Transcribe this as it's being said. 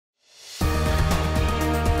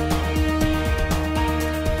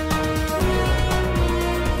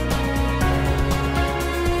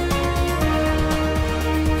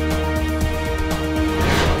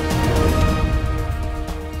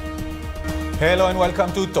Hello and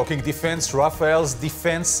welcome to Talking Defense, Rafael's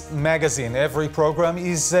Defense Magazine. Every program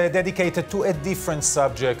is dedicated to a different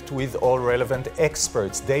subject with all relevant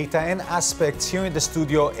experts, data and aspects here in the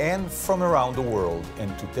studio and from around the world.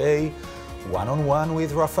 And today, one-on-one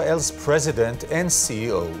with Rafael's President and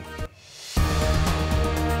CEO.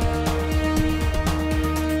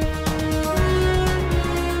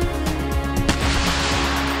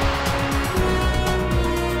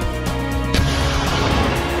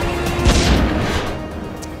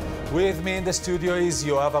 With me in the studio is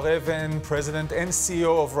Yoav Har-Even, President and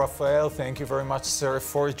CEO of Rafael. Thank you very much, sir,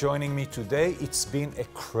 for joining me today. It's been a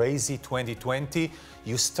crazy 2020.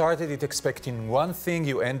 You started it expecting one thing,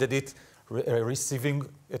 you ended it receiving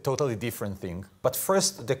a totally different thing. But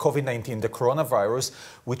first, the COVID-19, the coronavirus,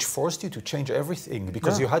 which forced you to change everything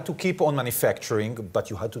because you had to keep on manufacturing, but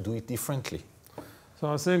you had to do it differently.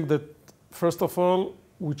 So I think that, first of all,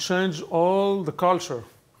 we changed all the culture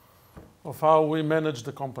of how we manage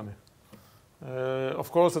the company.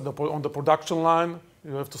 Of course, on the production line,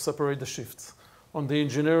 you have to separate the shifts. On the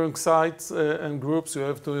engineering sites and groups, you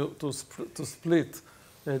have to split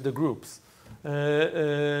the groups.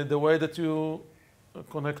 The way that you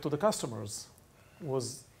connect to the customers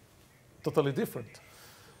was totally different.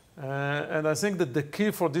 And I think that the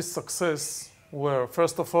key for this success were,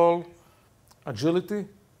 first of all, agility.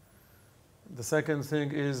 The second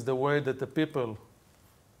thing is the way that the people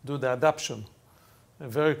do the adaptation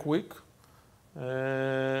very quick.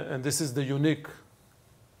 And this is the unique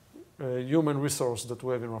human resource that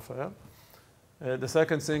we have in Rafael. The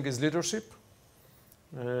second thing is leadership.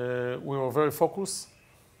 We were very focused.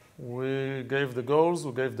 We gave the goals,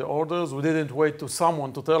 we gave the orders. We didn't wait to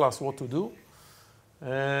someone to tell us what to do.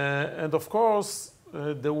 And of course,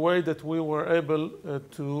 the way that we were able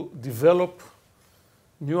to develop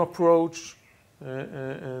new approach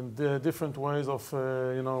and different ways of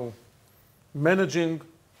managing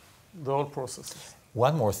the whole process.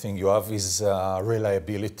 One more thing you have is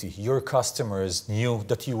reliability. Your customers knew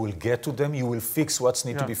that you will get to them, you will fix what's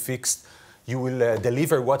need to be fixed, you will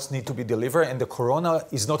deliver what's need to be delivered, and the corona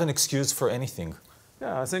is not an excuse for anything.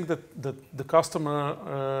 Yeah, I think that the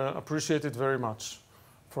customer appreciated very much.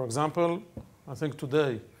 For example, I think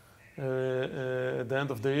today, at the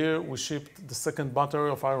end of the year, we shipped the second battery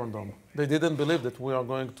of Iron Dome. They didn't believe that we are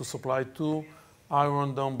going to supply 2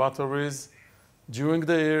 Iron Dome batteries during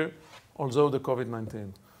the year, although the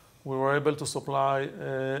COVID-19. We were able to supply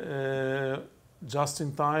just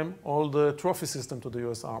in time all the trophy system to the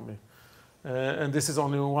US Army. And this is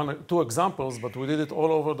only two examples, but we did it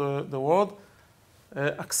all over the world,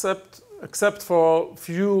 except for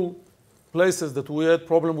few places that we had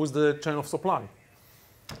problem with the chain of supply.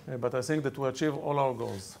 But I think that we achieved all our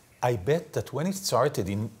goals. I bet that when it started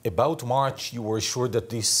in about March, you were sure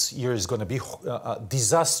that this year is going to be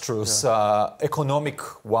disastrous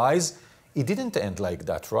economic-wise. It didn't end like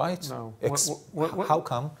that, right? No. How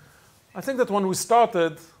come? I think that when we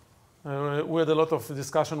started, we had a lot of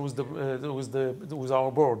discussion with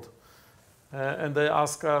our board. And they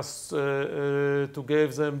asked us to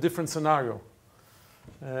give them different scenario.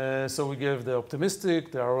 So we gave the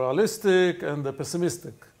optimistic, the realistic, and the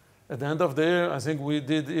pessimistic. At the end of the year, I think we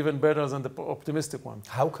did even better than the optimistic one.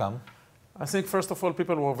 How come? I think, first of all,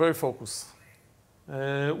 people were very focused.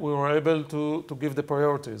 We were able to give the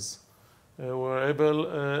priorities. We were able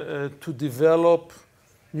to develop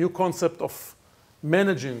new concept of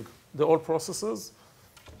managing the old processes.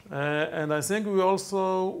 And I think we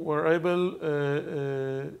also were able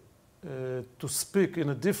to speak in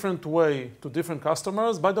a different way to different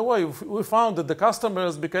customers. By the way, we found that the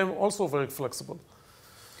customers became also very flexible.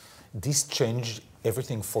 This changed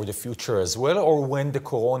everything for the future as well? Or when the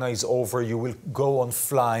corona is over, you will go on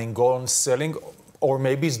flying, go on selling? Or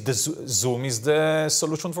maybe the Zoom is the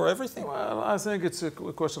solution for everything? Well, I think it's a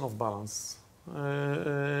question of balance.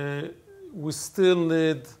 We still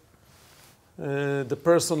need the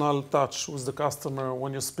personal touch with the customer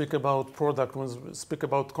when you speak about product, when you speak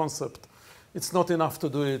about concept. It's not enough to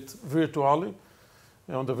do it virtually,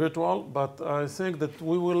 on the virtual, but I think that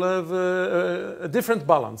we will have a different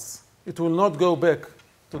balance. It will not go back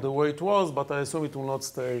to the way it was, but I assume it will not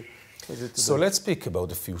stay as it is. So let's speak about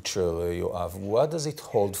the future, Yoav. What does it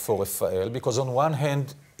hold for Rafael? Because on one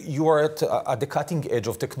hand, you are at the cutting edge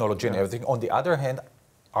of technology and everything. On the other hand,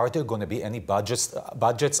 are there going to be any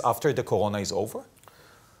budgets after the corona is over?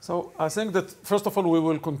 So I think that, first of all, we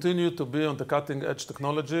will continue to be on the cutting edge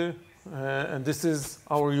technology, and this is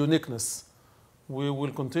our uniqueness. We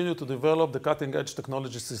will continue to develop the cutting edge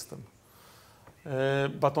technology system.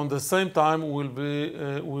 But on the same time, we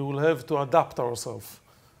will have to adapt ourselves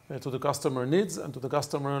to the customer needs and to the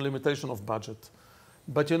customer limitation of budget.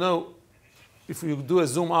 But you know, if you do a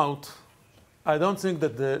zoom out, I don't think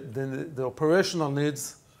that the operational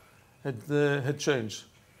needs had changed.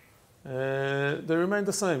 They remain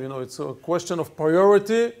the same. You know, it's a question of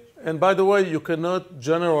priority. And by the way, you cannot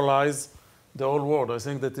generalize the whole world. I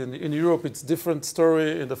think that in Europe it's a different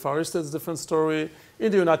story. In the Far East it's a different story.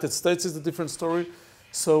 In the United States it's a different story.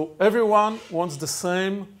 So everyone wants the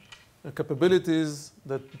same capabilities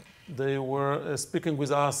that they were speaking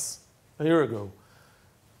with us a year ago.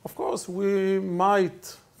 Of course, we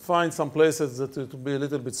might find some places that it will be a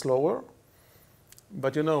little bit slower.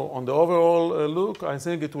 But you know, on the overall look, I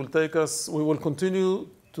think it will take us, we will continue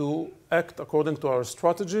to act according to our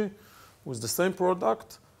strategy with the same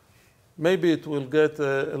product. Maybe it will get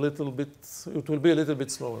it will be a little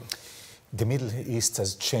bit slower. The Middle East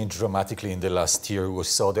has changed dramatically in the last year. We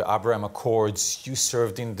saw the Abraham Accords. You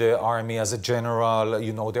served in the army as a general.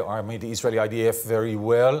 You know the army, the Israeli IDF very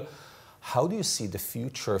well. How do you see the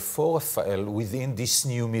future for Rafael within this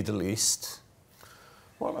new Middle East?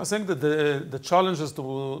 Well, I think that the challenges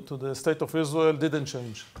to the state of Israel didn't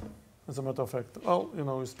change, as a matter of fact. Well, you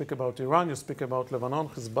know, you speak about Iran, you speak about Lebanon,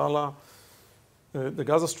 Hezbollah, the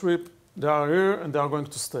Gaza Strip. They are here and they are going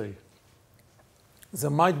to stay. There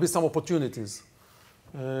might be some opportunities.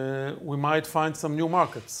 We might find some new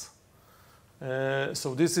markets.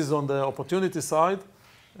 So this is on the opportunity side.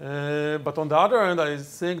 But on the other hand, I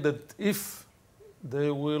think that if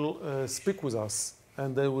they will speak with us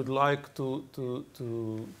and they would like to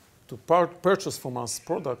purchase from us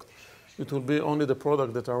product, it will be only the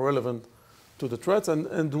product that are relevant to the threats.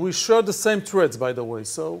 And we share the same threats, by the way.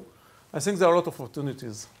 So I think there are a lot of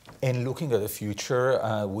opportunities. And looking at the future,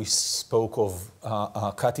 we spoke of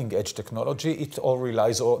cutting-edge technology. It all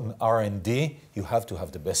relies on R&D. You have to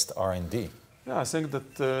have the best R&D. Yeah, I think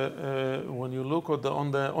that when you look at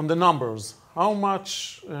on the numbers, how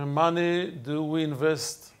much money do we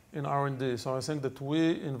invest in R&D? So I think that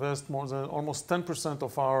we invest more than almost 10%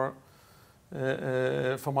 of our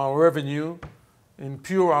from our revenue in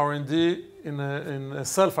pure R&D, in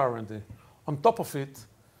self R&D. On top of it,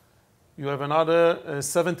 you have another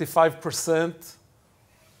 75%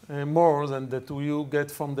 more than that you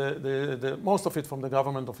get from most of it from the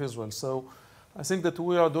government of Israel. So I think that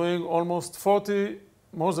we are doing almost more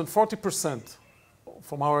than 40%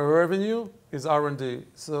 from our revenue is R&D.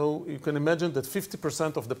 So you can imagine that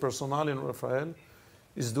 50% of the personnel in Rafael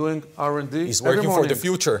is doing R&D. He's working for the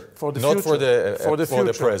future, not for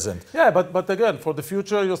the present. Yeah, but again, for the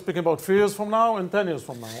future, you're speaking about 3 years from now and 10 years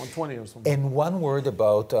from now and 20 years from now. And one word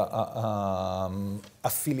about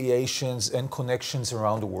affiliations and connections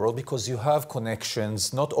around the world, because you have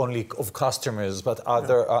connections not only of customers, but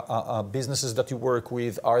other businesses that you work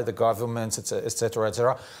with, are the governments,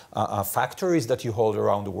 etc., factories that you hold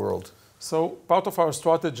around the world. So part of our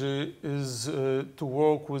strategy is to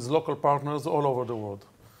work with local partners all over the world.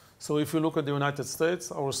 So if you look at the United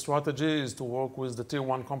States, our strategy is to work with the tier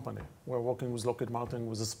 1 company. We're working with Lockheed Martin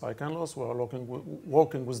with the Spike and Loss. We're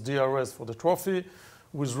working with DRS for the Trophy,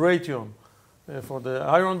 with Raytheon for the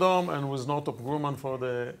Iron Dome, and with Northrop Grumman for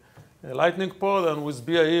the Lightning Pod, and with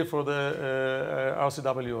BAE for the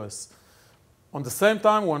RCWS. On the same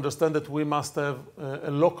time, we understand that we must have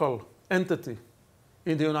a local entity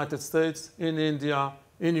in the United States, in India,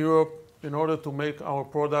 in Europe, in order to make our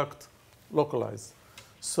product localized.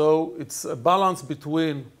 So it's a balance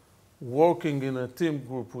between working in a team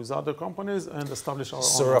group with other companies and establish our own.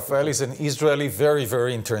 So Rafael is an Israeli, very,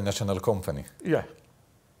 very international company. Yeah.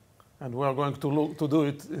 And we are going to do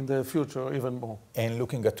it in the future even more. And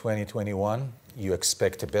looking at 2021, you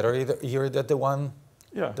expect a better year than the one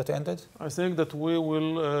that ended? I think that we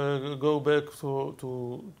will go back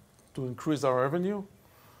to increase our revenue,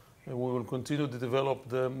 and we will continue to develop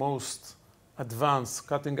the most advanced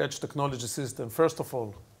cutting-edge technology system, first of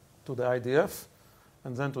all, to the IDF,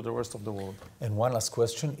 and then to the rest of the world. And one last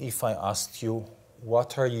question. If I asked you,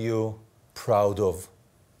 what are you proud of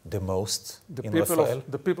the most in Rafael?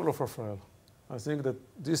 The people of Rafael. I think that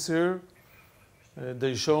this year,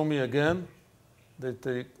 they show me again that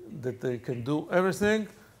they can do everything.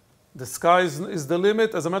 The sky is the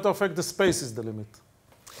limit. As a matter of fact, the space is the limit.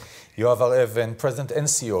 Yoav Har-Even, President and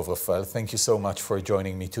CEO of Rafael, thank you so much for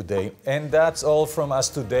joining me today. And that's all from us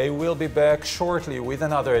today. We'll be back shortly with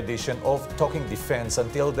another edition of Talking Defense.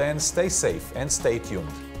 Until then, stay safe and stay tuned.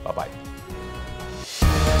 Bye-bye.